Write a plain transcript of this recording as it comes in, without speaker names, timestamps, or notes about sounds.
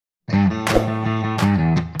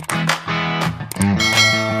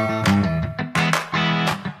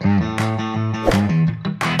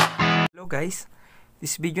guys,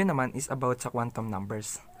 this video naman is about sa quantum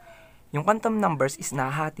numbers. Yung quantum numbers is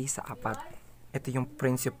nahati sa apat. Ito yung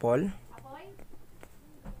principal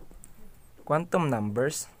quantum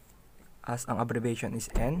numbers, as ang abbreviation is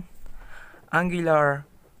N. Angular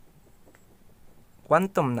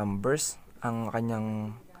quantum numbers, ang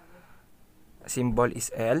kanyang symbol is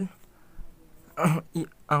L.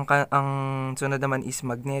 ang sunod naman is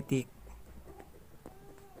magnetic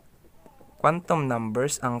quantum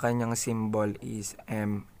numbers, ang kanyang symbol is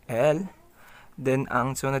ML. Then,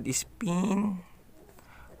 ang sunod is spin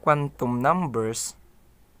quantum numbers,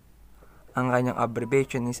 ang kanyang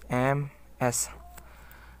abbreviation is MS.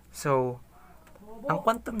 So, ang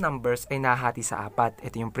quantum numbers ay nahati sa apat.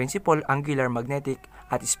 Ito yung principal, angular, magnetic,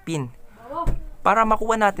 at spin. Para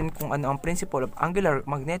makuha natin kung ano ang principle of angular,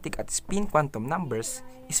 magnetic, at spin quantum numbers,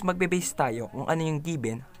 is magbe-base tayo kung ano yung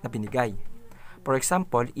given na binigay. For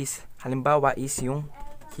example, halimbawa is yung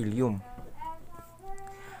helium.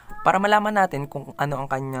 Para malaman natin kung ano ang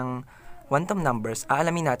kanyang quantum numbers,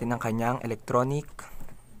 aalamin natin ang kanyang electronic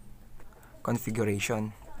configuration.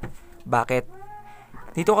 Bakit?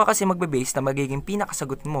 Dito ka kasi magbe-base na magiging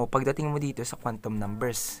pinakasagot mo pagdating mo dito sa quantum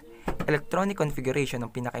numbers. Electronic configuration ang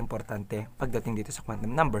pinaka-importante pagdating dito sa quantum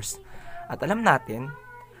numbers. At alam natin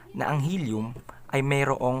na ang helium ay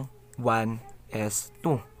mayroong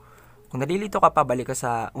 1s2. Kung nalilito ka pa, balik ka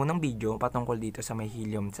sa unang video patungkol dito sa may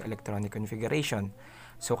helium sa electronic configuration.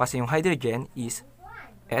 So, kasi yung hydrogen is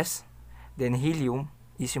S, then helium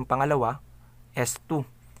is yung pangalawa, S2.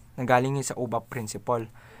 Nanggaling yun sa UBAP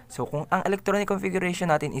principle. So, kung ang electronic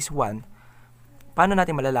configuration natin is 1, paano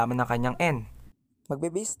natin malalaman ang kanyang N?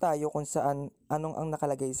 Magbe-base tayo kung saan anong ang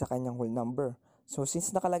nakalagay sa kanyang whole number. So,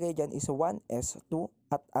 since nakalagay dyan is 1s2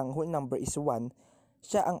 at ang whole number is 1,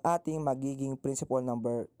 siya ang ating magiging principal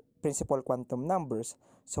quantum numbers.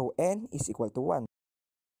 So, n is equal to 1.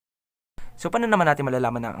 So, paano naman natin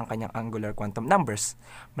malalaman ang kanyang angular quantum numbers?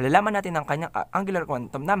 Malalaman natin ang kanyang angular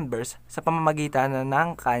quantum numbers sa pamamagitan ng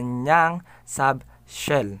kanyang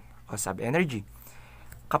subshell o sub-energy.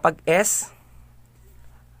 Kapag S,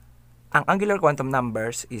 ang angular quantum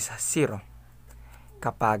numbers is 0.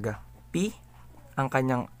 Kapag P, ang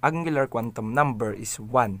kanyang angular quantum number is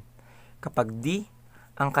 1. Kapag D,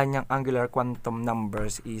 ang kanyang angular quantum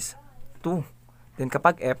numbers is 2. Then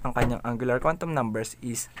kapag F, ang kanyang angular quantum numbers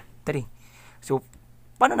is 3. So,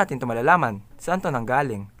 paano natin ito malalaman? Saan ito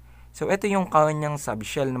nanggaling? So, ito yung kanyang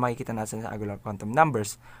subshell na makikita natin sa angular quantum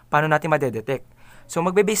numbers. Paano natin madedetect? So,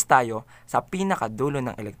 magbe-base tayo sa pinakadulo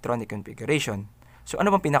ng electronic configuration. So,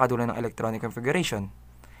 ano bang pinakadulo ng electronic configuration?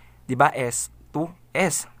 Diba S,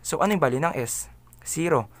 2S. So, ano yung value ng S?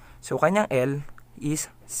 0. So, kanyang L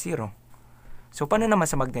is 0. So, paano naman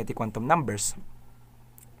sa magnetic quantum numbers?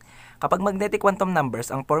 Kapag magnetic quantum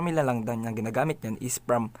numbers, ang formula lang na ginagamit yan is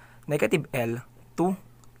from negative L to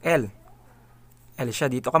L. L siya.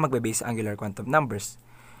 Dito ka magbe-base sa angular quantum numbers.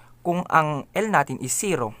 Kung ang L natin is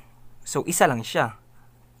 0, so isa lang siya.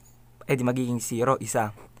 Eh di magiging 0,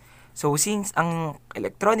 isa. So, since ang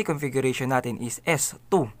electronic configuration natin is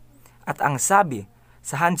S2, at ang sabi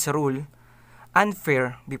sa Hans rule,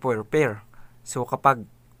 unpair before pair. So, kapag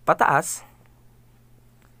pataas,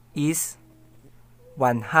 is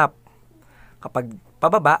 1/2. Kapag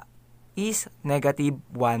pababa, is negative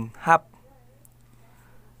 1/2.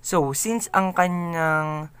 So, since ang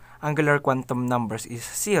kanyang angular quantum numbers is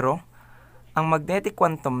 0, ang magnetic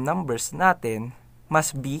quantum numbers natin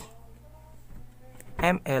must be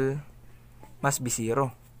ML must be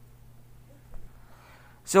 0.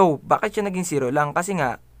 So, bakit siya naging 0 lang? Kasi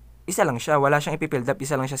nga, isa lang siya. Wala siyang ipibuild up.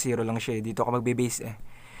 Isa lang siya, 0 lang siya. Dito ka magbe-base eh.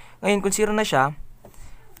 Ngayon, kung 0 na siya,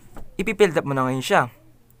 ipibuild up mo na ngayon siya.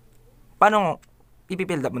 Paano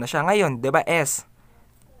ipibuild up mo na siya? Ngayon, diba S?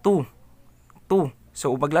 2.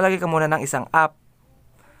 So, maglalagay ka muna ng isang up.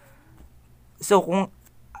 So, kung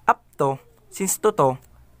up to, since 2 to,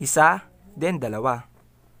 isa, then dalawa.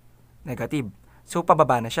 Negative. So,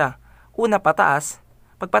 pababa na siya. Una, pataas.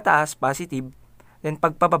 Pagpataas, positive. Then,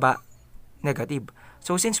 pagpababa, negative.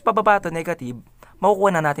 So, since pababa to negative,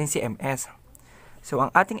 makukuha na natin si MS. So,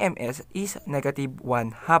 ang ating MS is negative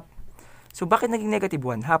 1/2. So, bakit naging negative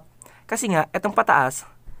 1/2? Kasi nga, itong pataas,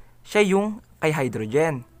 siya yung kay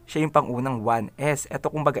hydrogen. Siya yung pangunang 1s.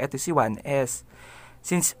 Ito, kumbaga, ito si 1s.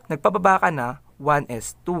 Since nagpababa ka na,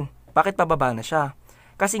 1s2. Bakit pababa na siya?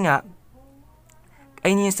 Kasi nga,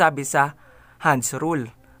 ayun yung sabi sa Hans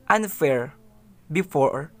rule. Unpair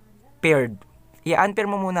before paired. I-unpair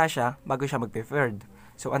mo muna siya bago siya mag-paired.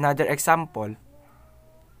 So, another example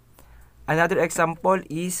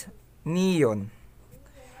is neon.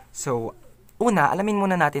 So, una, alamin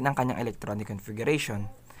muna natin ang kanyang electronic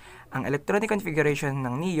configuration. Ang electronic configuration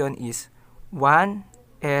ng neon is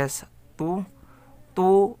 1s2,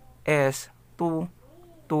 2s2,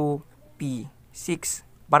 2p6.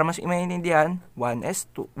 Para mas maintindihan, 1s,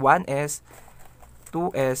 1s,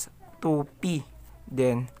 2s, 2p.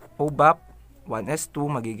 Then, OBAP, 1s2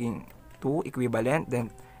 magiging 2 equivalent. Then,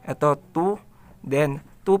 ito 2. Then,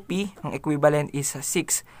 2p, ang equivalent is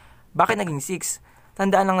 6. Bakit naging 6?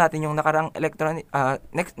 Tandaan lang natin yung nakarang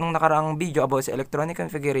nung nakarang video about sa electronic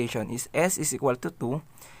configuration is S is equal to 2,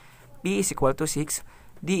 P is equal to 6,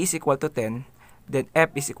 D is equal to 10, then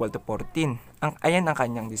F is equal to 14. Ayan ang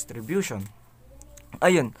kanyang distribution.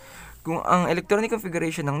 Ayun, kung ang electronic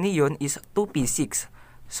configuration ng neon is 2p6.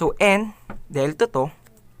 So, N, dahil to,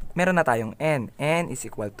 meron na tayong N. N is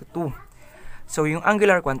equal to 2. So, yung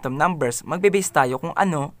angular quantum numbers, magbe-base tayo kung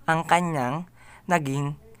ano ang kanyang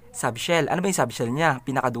naging subshell. Ano ba yung subshell niya?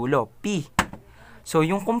 Pinakadulo, P. So,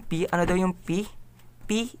 yung kung P, ano daw yung P?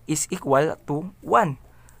 P is equal to 1.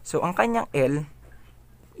 So, ang kanyang L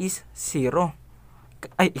is 0.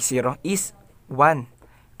 Is 1.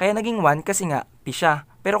 Kaya naging 1 kasi nga P siya.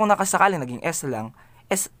 Pero kung nakasakaling naging S lang,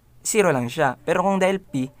 S 0 lang siya. Pero kung dahil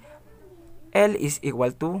P, L is equal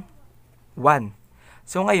to 1.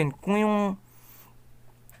 So ngayon, kung yung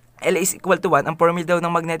L is equal to 1, ang formula daw ng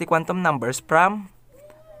magnetic quantum numbers from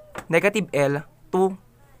negative L to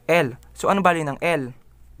L. So ano value ng L?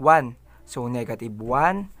 1. So negative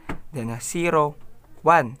 1, then 0,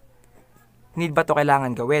 1. Need ba to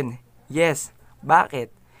kailangan gawin? Yes. Bakit?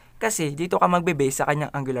 Kasi dito ka magbe-base sa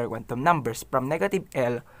kanyang angular quantum numbers from negative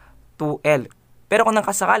L to L. Pero kung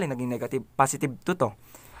nakasakali naging negative, positive 2 to,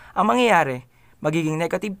 ang mangyayari, magiging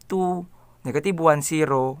negative 2, negative 1,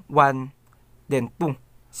 0, 1, then 2.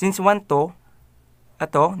 Since 1 to,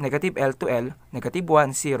 ito, negative L to L, negative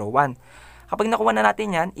 1, 0, 1. Kapag nakuha na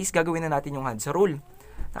natin yan, is gagawin na natin yung Hansa rule.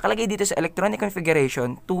 Nakalagay dito sa electronic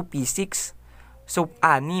configuration, 2p6. So,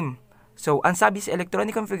 6. So, ang sabi sa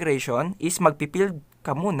electronic configuration is magpipild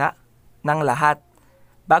ka muna ng lahat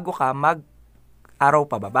bago ka mag-arrow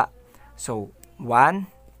pababa. So, 1,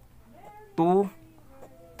 2,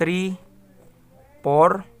 3,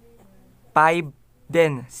 4, 5,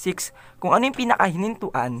 then 6. Kung ano yung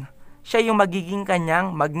pinakahinintuan, siya yung magiging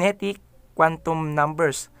kanyang magnetic quantum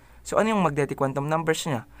numbers. So, ano yung magnetic quantum numbers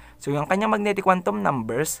niya? So, yung kanyang magnetic quantum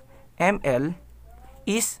numbers, ML,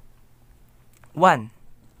 is 1.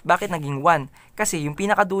 Bakit naging 1? Kasi yung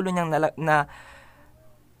pinakadulo niyang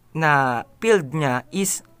na field niya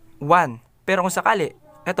is 1. Pero kung sakali,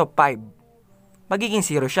 ito 5. Magiging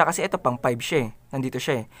 0 siya kasi ito pang 5 siya. Nandito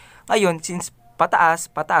siya. Ngayon, since pataas,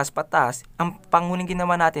 ang panghuling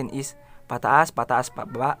ginawa natin is pataas,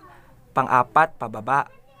 pababa, pang-4, pababa,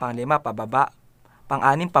 pang-5, pababa,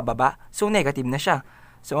 pang-6, pababa. So, negative na siya.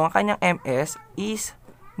 So, ang kanyang MS is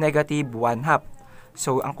negative 1/2.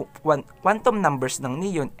 So, ang quantum numbers ng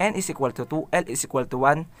neon, N is equal to 2, L is equal to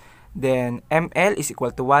 1, then ML is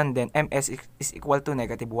equal to 1, then MS is equal to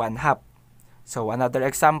negative 1/2. So, another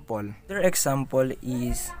example. Another example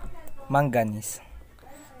is manganese.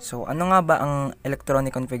 So, ano nga ba ang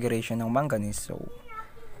electronic configuration ng manganese? So,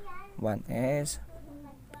 1s,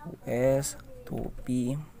 2s,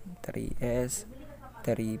 2p, 3s,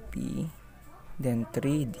 3p, then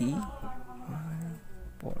 3d,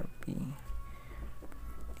 4p,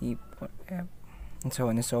 D4f, and so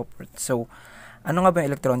on and so forth. So, ano nga ba yung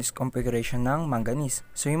electronic configuration ng manganese?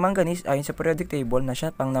 So, yung manganese, ayon sa periodic table, na siya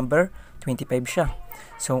pang number 25 siya.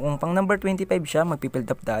 So, kung pang number 25 siya, magpipild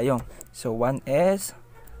up tayo. So, 1s,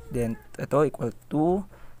 then, ito, equal to,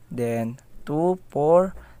 then, 2,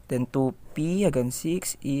 4, then, 2p, hanggang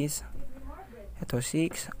 6 is, ito,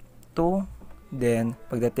 6, 2, then,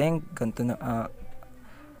 pagdating, ganito na,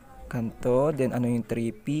 ganito, then, ano yung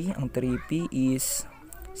 3p? Ang 3p is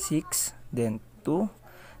 6, then, 2,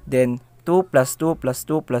 then, 2 plus 2 plus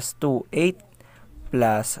 2 plus 2, 8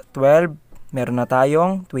 plus 12, meron na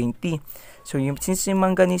tayong 20. So, since yung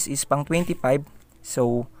manganese is pang 25,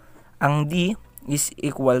 so, ang D is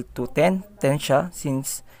equal to 10. 10 siya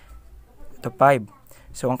since ito 5.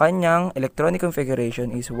 So, ang kanyang electronic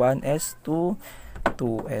configuration is 1s2,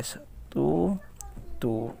 2s2,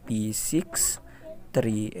 2p6,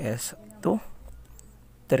 3s2,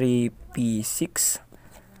 3p6,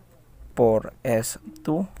 4s2,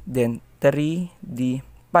 then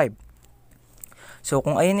 3d5. So,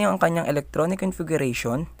 kung ayun yung kanyang electronic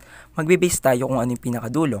configuration, magbe-base tayo kung ano yung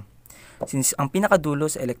pinakadulo. Since ang pinakadulo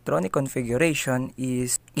sa electronic configuration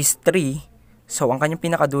is 3, so ang kanyang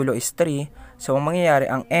pinakadulo is 3, so ang mangyayari,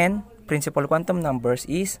 ang N, principal quantum numbers,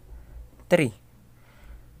 is 3.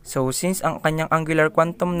 So, since ang kanyang angular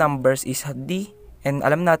quantum numbers is D, and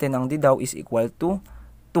alam natin ang D daw is equal to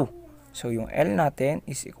 2. So, yung L natin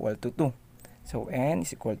is equal to 2. So, N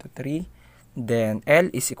is equal to 3, then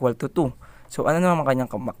L is equal to 2. So, ano naman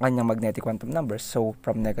kanyang magnetic quantum numbers? So,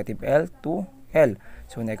 from negative L to L.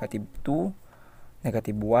 So, negative 2,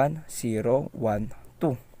 negative 1, 0, 1,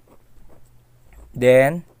 2.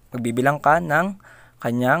 Then, magbibilang ka ng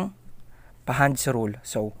kanyang pa-Hands rule.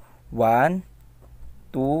 So, 1,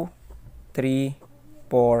 2, 3,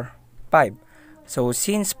 4, 5. So,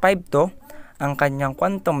 since 5 to, ang kanyang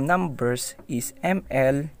quantum numbers is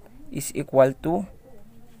ML is equal to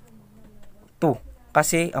 2.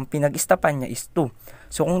 Kasi ang pinag-istapan niya is 2.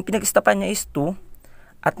 So, kung pinag-istapan niya is 2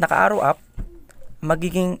 at naka-arrow up,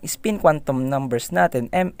 magiging spin quantum numbers natin,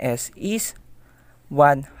 MS, is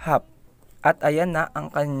 1/2. At ayan na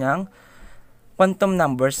ang kanyang quantum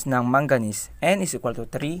numbers ng manganese. N is equal to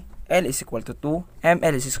 3, L is equal to 2,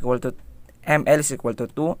 ML is equal to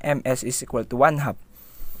 2, MS is equal to 1/2.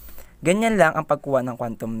 Ganyan lang ang pagkuha ng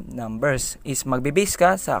quantum numbers. Is magbe-base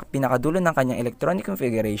ka sa pinakadulo ng kanyang electronic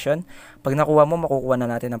configuration. Pag nakuha mo, makukuha na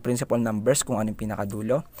natin ang principal numbers kung anong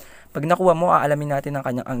pinakadulo. Pag nakuha mo, aalamin natin ang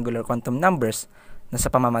kanyang angular quantum numbers na sa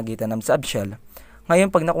pamamagitan ng subshell. Ngayon,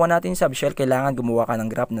 pag nakuha natin yung subshell, kailangan gumawa ka ng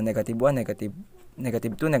graph na negative 1,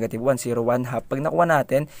 negative 2, negative 1, 0, 1/2. Pag nakuha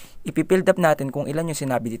natin, ipibuild up natin kung ilan yung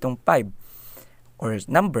sinabi ditong 5 or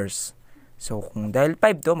numbers. So, kung dahil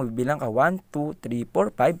 5 to, magbibilang ka 1, 2, 3, 4,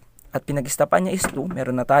 5. At pinag-istapan niya is 2,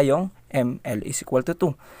 meron na tayong ML is equal to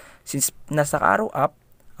 2. Since nasa arrow up,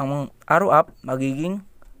 ang arrow up magiging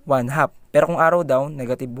 1/2. Pero kung arrow down,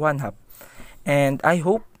 negative 1/2. And I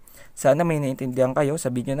hope, sana may naintindihan kayo sa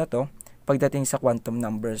video na to pagdating sa quantum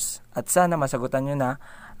numbers. At sana masagutan nyo na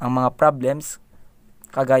ang mga problems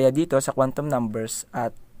kagaya dito sa quantum numbers.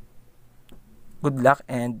 At good luck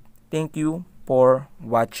and thank you for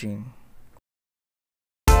watching.